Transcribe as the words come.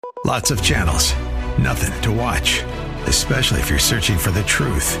Lots of channels, nothing to watch, especially if you're searching for the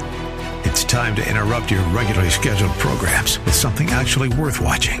truth. It's time to interrupt your regularly scheduled programs with something actually worth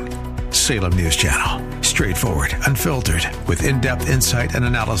watching. Salem News Channel. Straightforward, unfiltered, with in-depth insight and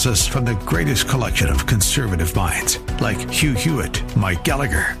analysis from the greatest collection of conservative minds like Hugh Hewitt, Mike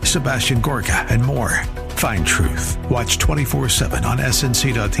Gallagher, Sebastian Gorka, and more. Find truth. Watch 24/7 on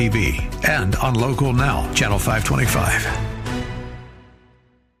SNC.TV and on Local Now, Channel 525.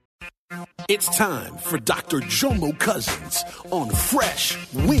 It's time for Dr. Jomo Cousins on Fresh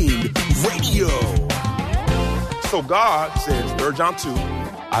Wind Radio. So God says, 3 John 2,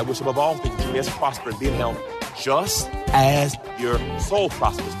 I wish above all things you may prosper and be in health, just as your soul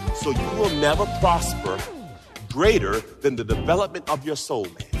prospers. So you will never prosper greater than the development of your soul,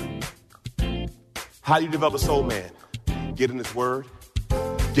 man. How do you develop a soul, man? Get in his word,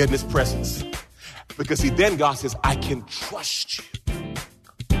 get in his presence. Because see, then God says, I can trust you.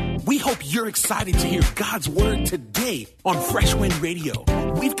 We hope you're excited to hear God's word today on Fresh Wind Radio.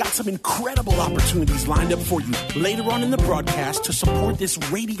 We've got some incredible opportunities lined up for you later on in the broadcast to support this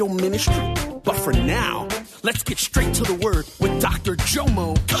radio ministry. But for now, let's get straight to the word with Dr.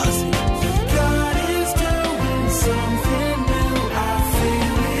 Jomo Cousins. God is doing something new. I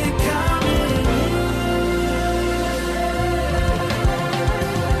feel it coming.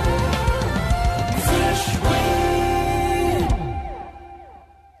 Fresh Wind.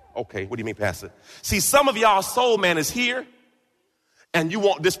 Okay, what do you mean, Pastor? See, some of y'all soul man is here, and you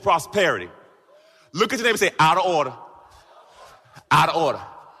want this prosperity. Look at your neighbor and say, out of order. Out of order.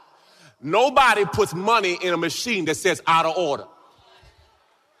 Nobody puts money in a machine that says out of order.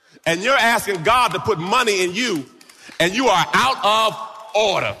 And you're asking God to put money in you, and you are out of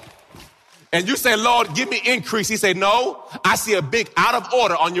order. And you say, Lord, give me increase. He say, no, I see a big out of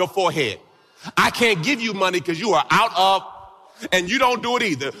order on your forehead. I can't give you money because you are out of. And you don't do it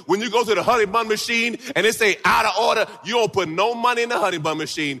either. When you go to the honey bun machine and it say out of order, you don't put no money in the honey bun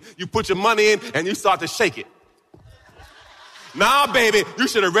machine. You put your money in and you start to shake it. Nah, baby, you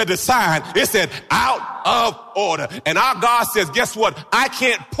should have read the sign. It said out of order. And our God says, guess what? I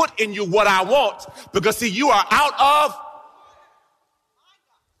can't put in you what I want because see, you are out of.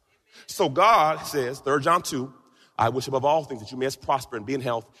 So God says, 3 John 2, I wish above all things that you may prosper and be in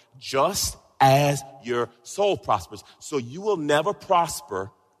health, just as your soul prospers. So you will never prosper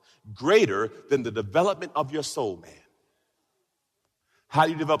greater than the development of your soul, man. How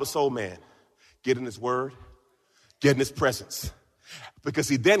do you develop a soul, man? Get in his word, get in his presence. Because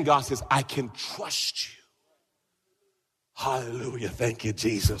see, then God says, I can trust you. Hallelujah. Thank you,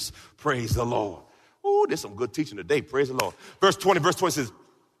 Jesus. Praise the Lord. Ooh, there's some good teaching today. Praise the Lord. Verse 20 says,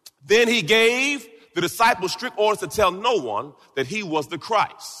 then he gave the disciples strict orders to tell no one that he was the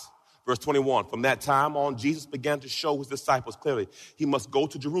Christ. Verse 21, from that time on, Jesus began to show his disciples clearly he must go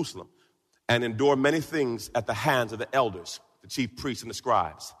to Jerusalem and endure many things at the hands of the elders, the chief priests and the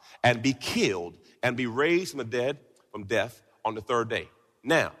scribes, and be killed and be raised from death on the 3rd day.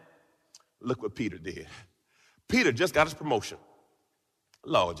 Now, look what Peter did. Peter just got his promotion.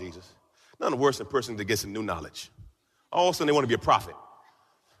 Lord Jesus. None worse than a person that gets some new knowledge. All of a sudden they want to be a prophet.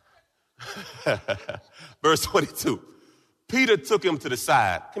 Verse 22. Peter took him to the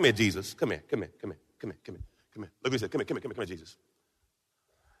side. Come here, Jesus. Come here. Look what he said. Come here, Jesus.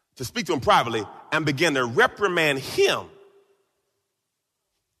 To speak to him privately and began to reprimand him,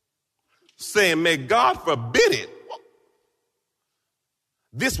 saying, may God forbid it.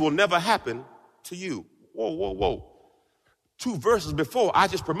 This will never happen to you. Whoa. 2 verses before, I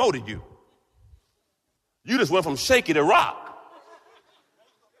just promoted you. You just went from shaky to rock.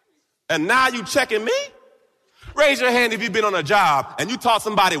 And now you checking me? Raise your hand if you've been on a job and you taught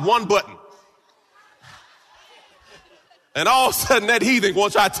somebody one button. And all of a sudden that heathen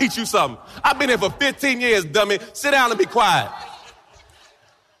wants to try to teach you something. I've been here for 15 years, dummy. Sit down and be quiet.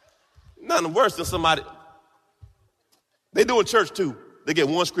 Nothing worse than somebody. They do in church too. They get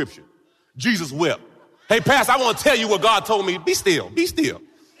one scripture. Jesus wept. Hey, Pastor, I want to tell you what God told me. Be still.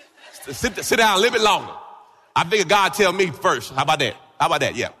 Sit down a little bit longer. I figured God tell me first. How about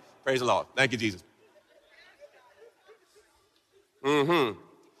that? Yeah. Praise the Lord. Thank you, Jesus. Look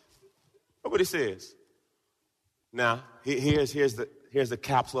what he says. Now, here's the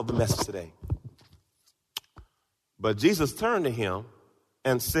capsule of the message today. But Jesus turned to him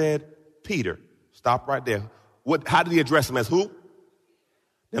and said, Peter, stop right there. How did he address him? As who?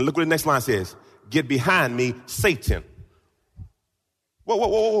 And look what the next line says. Get behind me, Satan.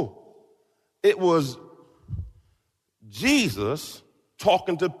 Whoa. It was Jesus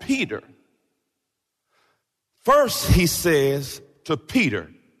talking to Peter. First, he says to Peter,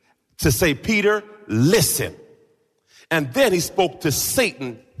 to say, Peter, listen. And then he spoke to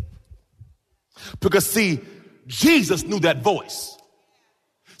Satan Because, see, Jesus knew that voice.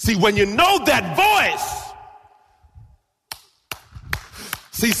 See, when you know that voice,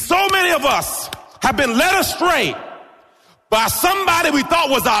 see, so many of us have been led astray by somebody we thought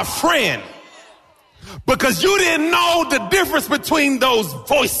was our friend because you didn't know the difference between those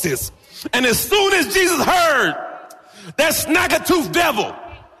voices. And as soon as Jesus heard that snagger-toothed devil,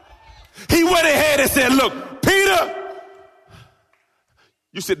 he went ahead and said, look, Peter,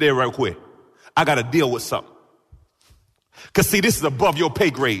 you sit there real quick. I got to deal with something. Because, see, this is above your pay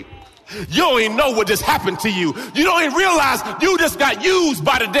grade. You don't even know what just happened to you. You don't even realize you just got used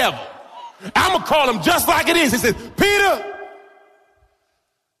by the devil. I'm going to call him just like it is. He says, Peter,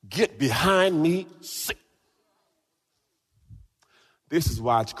 get behind me, Satan. This is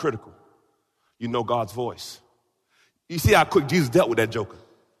why it's critical. You know God's voice. You see how quick Jesus dealt with that joker.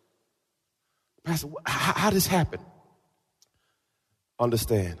 Pastor, how did this happen?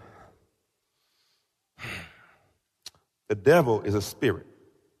 Understand. The devil is a spirit.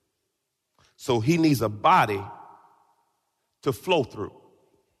 So he needs a body to flow through.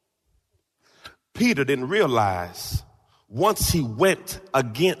 Peter didn't realize once he went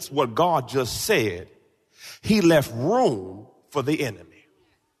against what God just said, he left room for the enemy.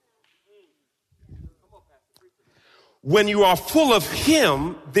 When you are full of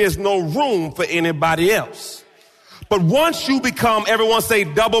him, there's no room for anybody else. But once you become, everyone say,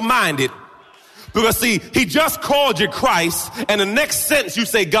 double-minded, because, see, he just called you Christ, and the next sentence you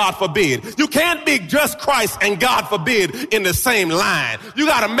say, God forbid. You can't be just Christ and God forbid in the same line. You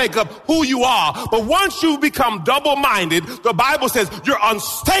got to make up who you are. But once you become double-minded, the Bible says you're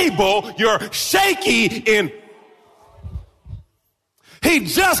unstable, you're shaky in. He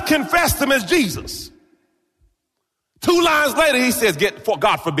just confessed him as Jesus. 2 lines later, he says,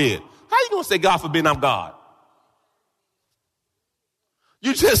 God forbid. How you going to say God forbid I'm God?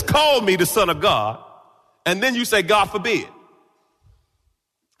 You just called me the Son of God, and then you say, God forbid.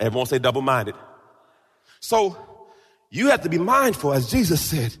 Everyone say double-minded. So you have to be mindful, as Jesus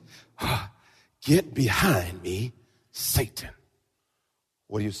said, get behind me, Satan.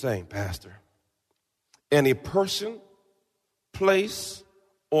 What are you saying, Pastor? Any person, place,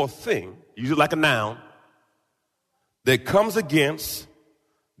 or thing, usually like a noun, that comes against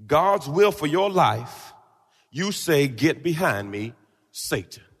God's will for your life, you say, get behind me,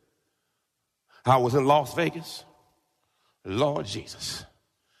 Satan. I was in Las Vegas. Lord Jesus.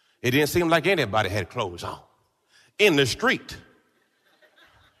 It didn't seem like anybody had clothes on. In the street.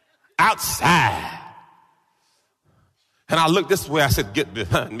 Outside. And I looked this way. I said, get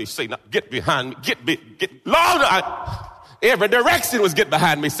behind me, Satan. Get behind me. Get. Lord, every direction was get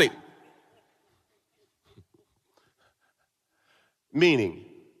behind me, Satan. Meaning,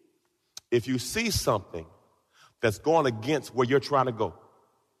 if you see something that's going against where you're trying to go,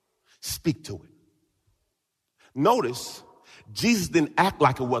 speak to it. Notice, Jesus didn't act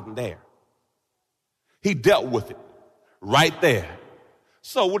like it wasn't there. He dealt with it right there.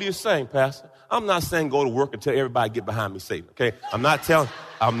 So what are you saying, Pastor? I'm not saying go to work and tell everybody get behind me, Satan, okay? I'm not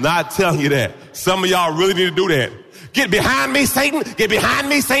telling you that. Some of y'all really need to do that. Get behind me, Satan. Get behind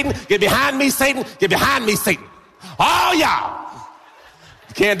me, Satan. Get behind me, Satan. Get behind me, Satan. All y'all.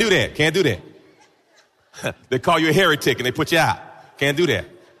 Can't do that. Can't do that. They call you a heretic and they put you out. Can't do that.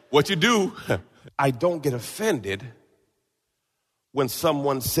 What you do, I don't get offended when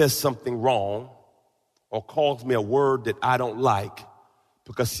someone says something wrong or calls me a word that I don't like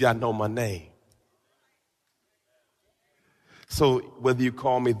because, see, I know my name. So whether you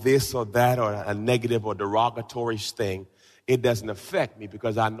call me this or that or a negative or derogatory thing, it doesn't affect me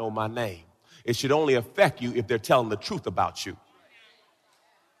because I know my name. It should only affect you if they're telling the truth about you.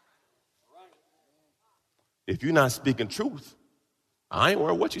 If you're not speaking truth, I ain't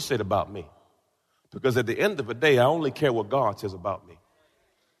worried what you said about me. Because at the end of the day, I only care what God says about me.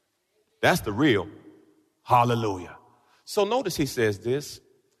 That's the real hallelujah. So notice he says this.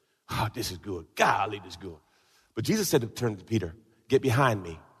 This is good. Golly, this is good. But Jesus said to turn to Peter, get behind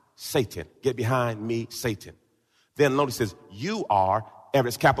me, Satan. Get behind me, Satan. Then notice he says, you are,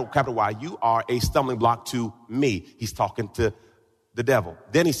 it's capital Y, you are a stumbling block to me. He's talking to the devil.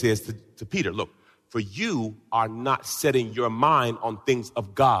 Then he says to Peter, look, for you are not setting your mind on things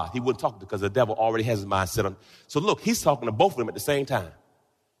of God. He wouldn't talk because the devil already has his mind set on. So look, he's talking to both of them at the same time.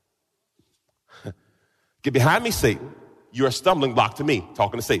 Get behind me, Satan. You're a stumbling block to me,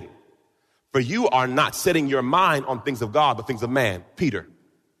 talking to Satan. For you are not setting your mind on things of God, but things of man. Peter,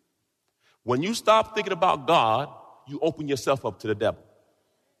 when you stop thinking about God, you open yourself up to the devil.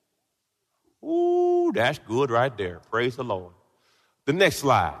 Ooh, that's good right there. Praise the Lord. The next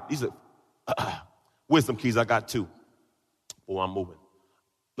slide. These are wisdom keys. I got 2. Oh, I'm moving.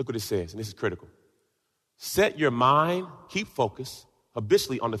 Look what it says, and this is critical. Set your mind, keep focus,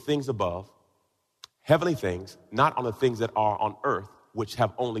 habitually on the things above, heavenly things, not on the things that are on earth, which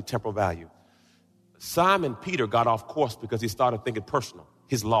have only temporal value. Simon Peter got off course because he started thinking personal,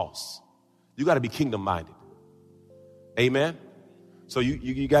 his loss. You got to be kingdom-minded. Amen? So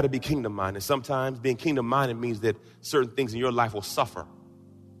you got to be kingdom-minded. Sometimes being kingdom-minded means that certain things in your life will suffer.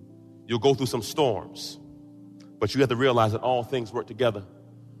 You'll go through some storms. But you have to realize that all things work together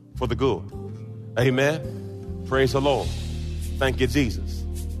for the good. Amen? Praise the Lord. Thank you, Jesus.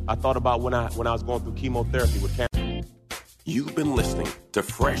 I thought about when I was going through chemotherapy with cancer. You've been listening to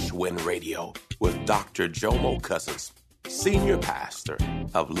Fresh Wind Radio with Dr. Jomo Cousins, Senior Pastor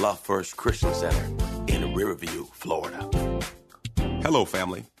of Love First Christian Center in Riverview, Florida. Hello,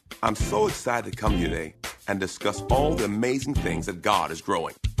 family. I'm so excited to come here today and discuss all the amazing things that God is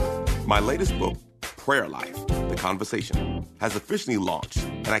growing. My latest book, Prayer Life, The Conversation, has officially launched,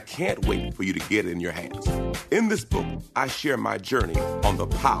 and I can't wait for you to get it in your hands. In this book, I share my journey on the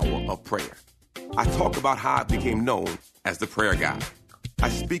power of prayer. I talk about how I became known as the prayer guy. I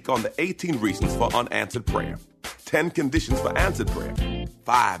speak on the 18 reasons for unanswered prayer, 10 conditions for answered prayer,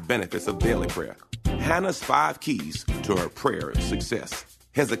 5 benefits of daily prayer, Hannah's 5 keys to her prayer success,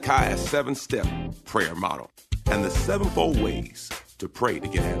 Hezekiah's 7-step prayer model, and the 7-fold ways to pray to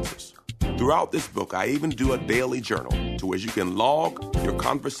get answers. Throughout this book, I even do a daily journal to where you can log your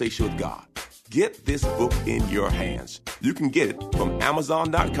conversation with God. Get this book in your hands. You can get it from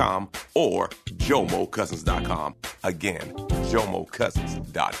Amazon.com or JomoCousins.com. Again,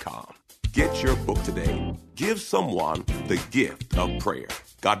 JomoCousins.com. Get your book today. Give someone the gift of prayer.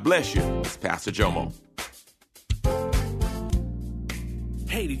 God bless you. It's Pastor Jomo.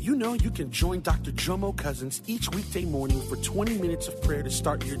 Hey, did you know you can join Dr. Jomo Cousins each weekday morning for 20 minutes of prayer to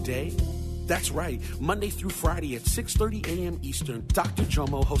start your day? That's right. Monday through Friday at 6:30 a.m. Eastern, Dr.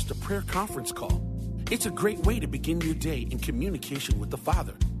 Jomo hosts a prayer conference call. It's a great way to begin your day in communication with the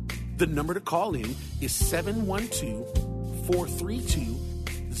Father. The number to call in is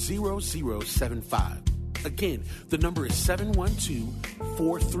 712-432-0075. Again, the number is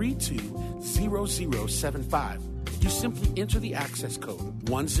 712-432-0075. You simply enter the access code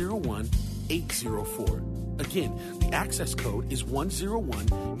 101804. Again, the access code is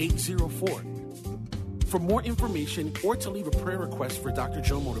 101804. For more information or to leave a prayer request for Dr.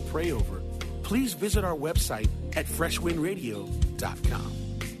 Jomo to pray over, please visit our website at freshwindradio.com.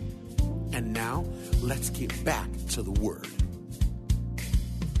 And now, let's get back to the Word.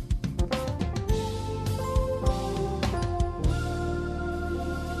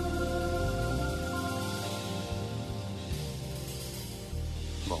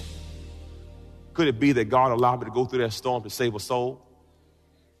 Could it be that God allowed me to go through that storm to save a soul?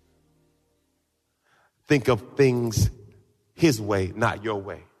 Think of things His way, not your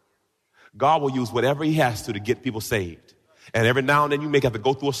way. God will use whatever He has to get people saved. And every now and then you may have to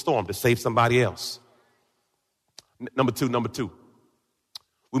go through a storm to save somebody else. Number two,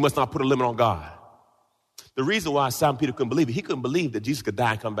 we must not put a limit on God. The reason why Simon Peter couldn't believe it, he couldn't believe that Jesus could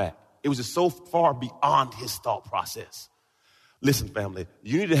die and come back. It was just so far beyond his thought process. Listen, family,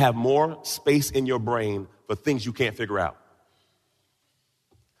 you need to have more space in your brain for things you can't figure out.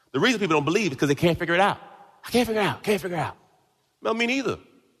 The reason people don't believe is because they can't figure it out. I can't figure it out. Well, me neither.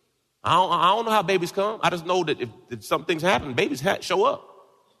 I don't know how babies come. I just know that if some things happen, babies show up.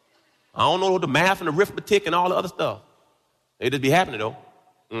 I don't know the math and the arithmetic and all the other stuff. They just be happening, though.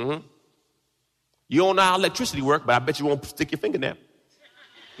 Mm-hmm. You don't know how electricity works, but I bet you won't stick your finger in there.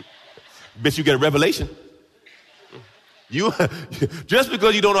 Bet you get a revelation. Just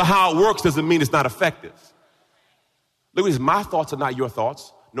because you don't know how it works doesn't mean it's not effective. Look at this. My thoughts are not your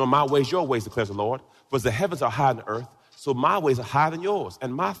thoughts, nor my ways your ways, declares the Lord. For as the heavens are higher than the earth, so my ways are higher than yours,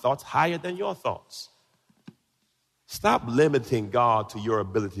 and my thoughts higher than your thoughts. Stop limiting God to your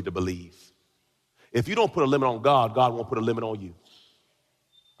ability to believe. If you don't put a limit on God, God won't put a limit on you.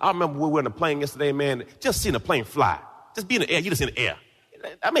 I remember we were in a plane yesterday, man, just seeing a plane fly. Just be in the air. You're just in the air.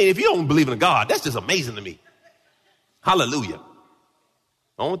 I mean, if you don't believe in God, that's just amazing to me. Hallelujah.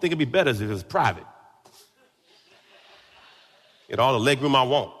 The only thing it'd be better is if it was private. Get all the leg room I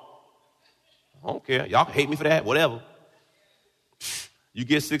want. I don't care. Y'all can hate me for that, whatever. You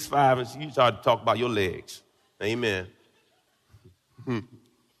get 6'5" and you start to talk about your legs. Amen.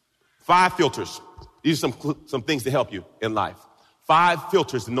 5 filters. These are some things to help you in life. 5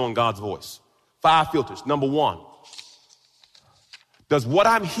 filters to knowing God's voice. 5 filters. Number 1. Does what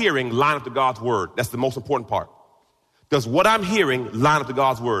I'm hearing line up to God's word? That's the most important part. Does what I'm hearing line up to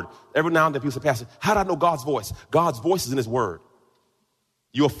God's word? Every now and then people say, Pastor, how do I know God's voice? God's voice is in his word.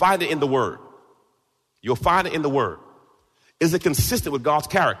 You'll find it in the word. You'll find it in the word. Is it consistent with God's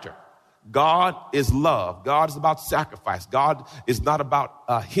character? God is love. God is about sacrifice. God is not about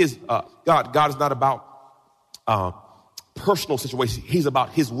God is not about personal situation. He's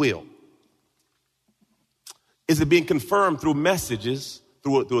about his will. Is it being confirmed through messages,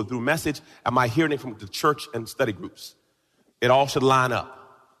 through message? Am I hearing it from the church and study groups? It all should line up.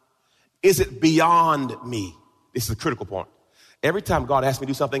 Is it beyond me? This is a critical point. Every time God asks me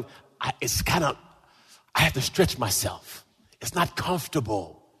to do something, I have to stretch myself. It's not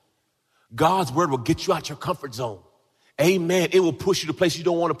comfortable. God's word will get you out your comfort zone. Amen. It will push you to places you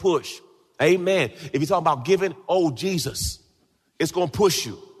don't want to push. Amen. If you're talking about giving, oh, Jesus, it's going to push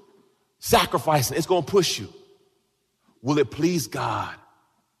you. Sacrificing, it's going to push you. Will it please God?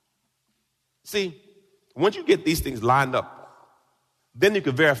 See, once you get these things lined up, then you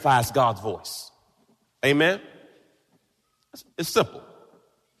can verify it's God's voice. Amen? It's simple,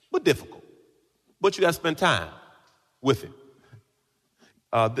 but difficult. But you got to spend time with it.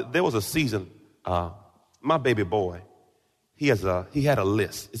 There was a season, my baby boy, he had a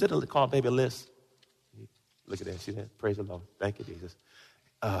list. Is it called baby list? Look at that. See that? Praise the Lord. Thank you, Jesus.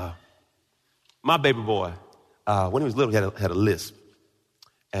 My baby boy, when he was little, he had a lisp.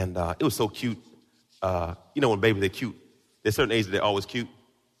 And it was so cute. You know when babies, they're cute. There's certain ages they're always cute.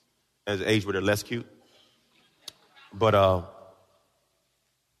 And there's an age where they're less cute. But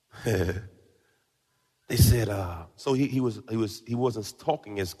they said, so he wasn't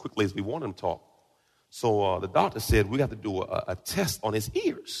talking as quickly as we wanted him to talk. So the doctor said, we have to do a test on his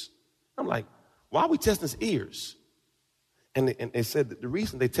ears. I'm like, why are we testing his ears? And they said that the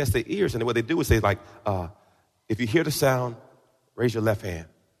reason they test their ears, and what they do is say, like, if you hear the sound, raise your left hand,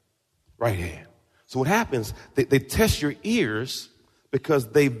 right hand. So what happens, they test your ears because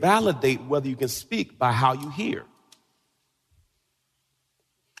they validate whether you can speak by how you hear.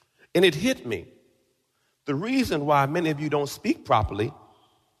 And it hit me. The reason why many of you don't speak properly,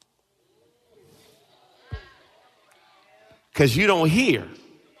 because you don't hear.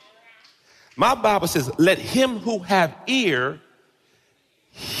 My Bible says, let him who have ear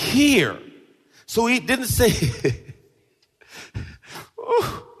hear. So he didn't say,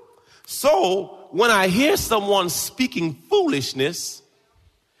 so when I hear someone speaking foolishness,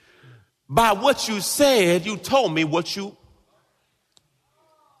 by what you said, you told me what you.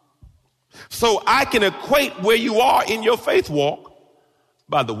 So I can equate where you are in your faith walk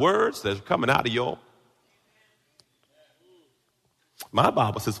by the words that are coming out of your. My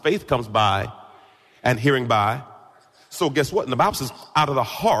Bible says faith comes by and hearing by. So guess what? And the Bible says out of the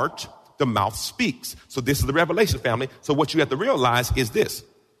heart, the mouth speaks. So this is the revelation, family. So what you have to realize is this.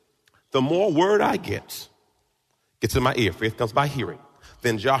 The more word I gets in my ear. Faith comes by hearing.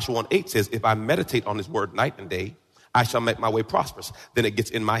 Then Joshua 1:8 says, if I meditate on his word night and day, I shall make my way prosperous. Then it gets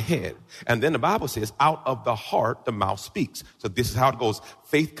in my head. And then the Bible says, out of the heart, the mouth speaks. So this is how it goes.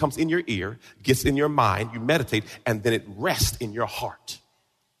 Faith comes in your ear, gets in your mind, you meditate, and then it rests in your heart.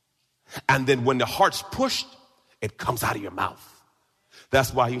 And then when the heart's pushed, it comes out of your mouth.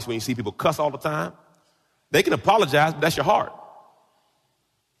 That's why when you see people cuss all the time, they can apologize, but that's your heart.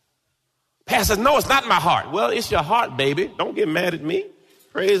 Pastor says, no, it's not my heart. Well, it's your heart, baby. Don't get mad at me.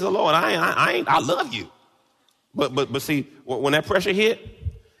 Praise the Lord. I love you. But see, when that pressure hit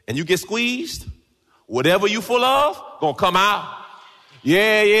and you get squeezed, whatever you full of, gonna come out.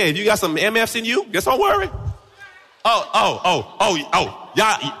 Yeah. If you got some MFs in you, just don't worry.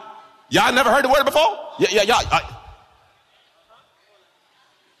 Y'all never heard the word before?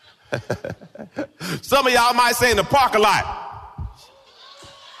 Some of y'all might say in the parking lot,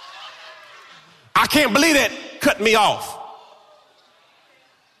 I can't believe that cut me off.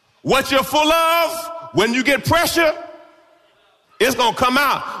 What you're full of, when you get pressure, it's going to come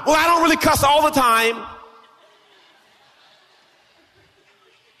out. Well, I don't really cuss all the time.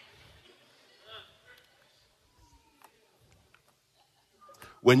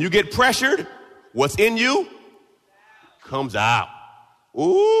 When you get pressured, what's in you comes out.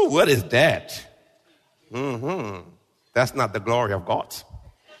 Ooh, what is that? That's not the glory of God.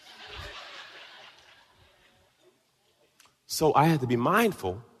 So I have to be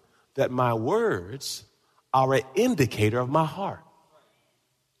mindful that my words are an indicator of my heart.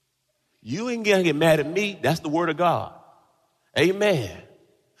 You ain't gonna get mad at me. That's the word of God. Amen.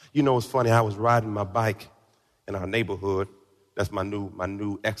 You know, it's funny. I was riding my bike in our neighborhood. That's my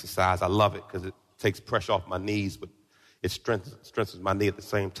new exercise. I love it because it takes pressure off my knees, but it strengthens my knee at the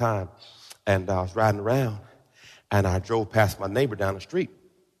same time. And I was riding around, and I drove past my neighbor down the street,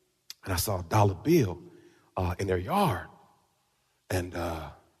 and I saw a dollar bill in their yard. And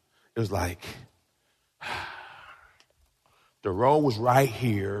it was like, the road was right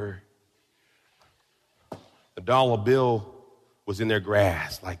here. The dollar bill was in their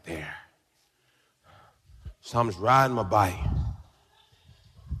grass like there. So I'm just riding my bike.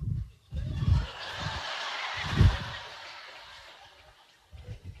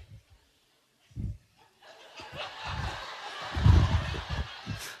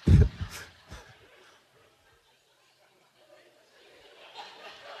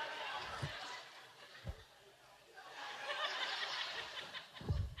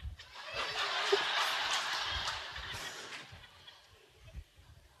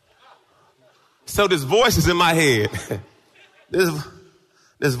 So this voice is in my head.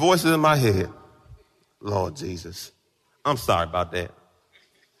 This voice is in my head. Lord Jesus, I'm sorry about that.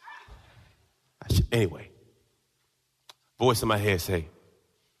 Anyway, voice in my head say,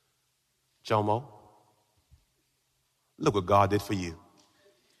 Jomo, look what God did for you.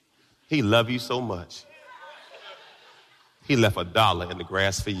 He loved you so much. He left $1 in the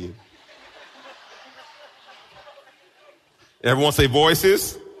grass for you. Everyone say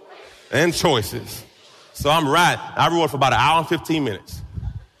voices and choices. So I'm riding. I rode for about 1 hour and 15 minutes.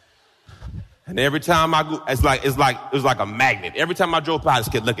 And every time I go, it was like a magnet. Every time I drove by, I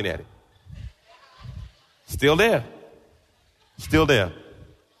just kept looking at it. Still there. Still there.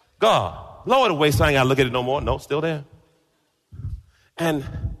 God, blow it away so I ain't got to look at it no more. No, still there. And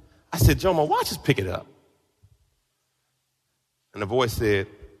I said, Jomo, why don't you just pick it up? And the voice said,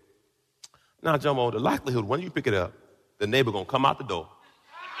 now, Jomo, the likelihood when you pick it up, the neighbor going to come out the door.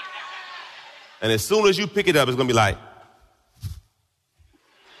 And as soon as you pick it up, it's going to be like.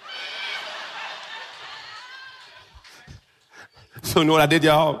 So you know what I did,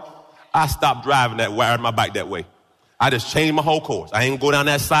 y'all? I stopped driving riding my bike that way. I just changed my whole course. I ain't going to go down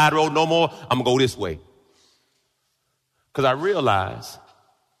that side road no more. I'm going to go this way. Because I realized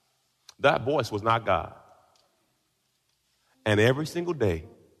that voice was not God. And every single day,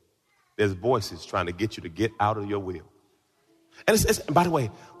 there's voices trying to get you to get out of your will. And by the way,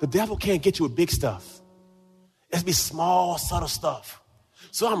 the devil can't get you with big stuff. It's be small, subtle stuff.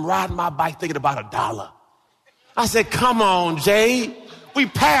 So I'm riding my bike thinking about $1. I said, come on, Jay. We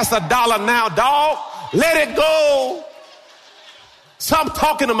passed $1 now, dog. Let it go. So I'm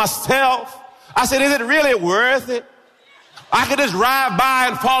talking to myself. I said, is it really worth it? I could just ride by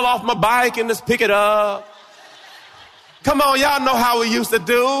and fall off my bike and just pick it up. Come on, y'all know how we used to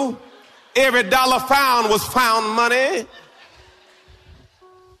do. Every dollar found was found money.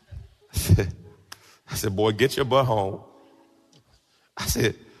 I said, boy, get your butt home. I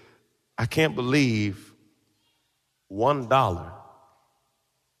said, I can't believe $1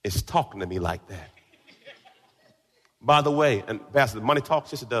 is talking to me like that. By the way, and Pastor, the money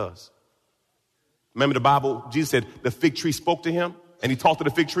talks? Yes, it does. Remember the Bible? Jesus said the fig tree spoke to him, and he talked to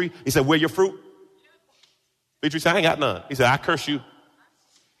the fig tree. He said, where your fruit? Fig tree said, I ain't got none. He said, I curse you.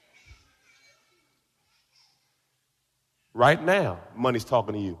 Right now, money's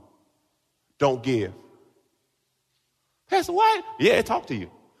talking to you. Don't give. Pastor, what? Yeah, it talked to you.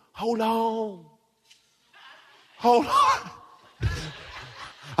 Hold on. Hold on.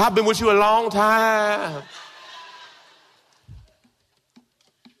 I've been with you a long time.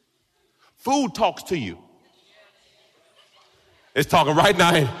 Food talks to you. It's talking right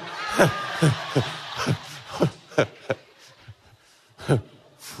now.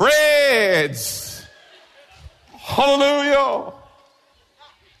 Fred's. Hallelujah.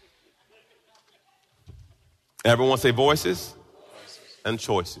 Everyone say voices and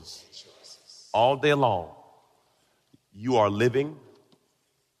choices. All day long, you are living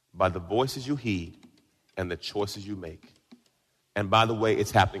by the voices you heed and the choices you make. And by the way,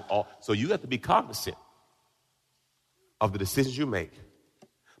 it's happening all. So you have to be cognizant of the decisions you make.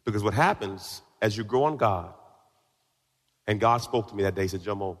 Because what happens as you grow in God, and God spoke to me that day, he said,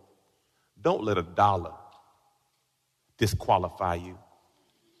 Jomo, don't let $1 disqualify you.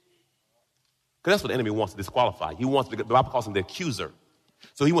 Because that's what the enemy wants to disqualify. He wants to, the Bible calls him the accuser.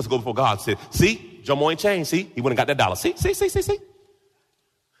 So he wants to go before God and say, see, Jomo ain't changed. See, he wouldn't got that $1. See.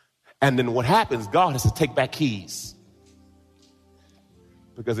 And then what happens, God has to take back keys.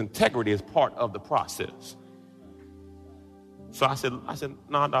 Because integrity is part of the process. So I said,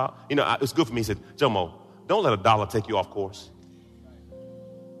 no. You know, it's good for me. He said, Jomo, don't let $1 take you off course.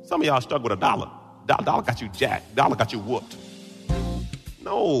 Some of y'all struggle with $1. $1 got you jacked. $1 got you whooped.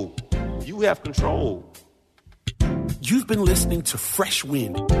 No, you have control. You've been listening to Fresh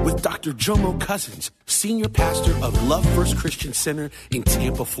Wind with Dr. Jomo Cousins, Senior Pastor of Love First Christian Center in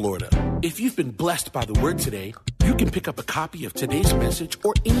Tampa, Florida. If you've been blessed by the word today, you can pick up a copy of today's message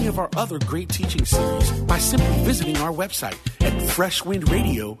or any of our other great teaching series by simply visiting our website at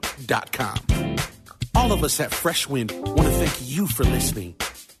freshwindradio.com. All of us at Fresh Wind want to thank you for listening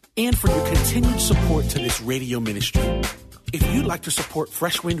and for your continued support to this radio ministry. If you'd like to support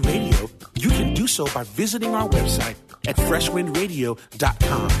Fresh Wind Radio, you can do so by visiting our website at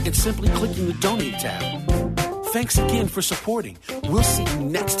freshwindradio.com and simply clicking the Donate tab. Thanks again for supporting. We'll see you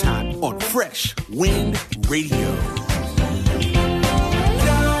next time on Fresh Wind Radio.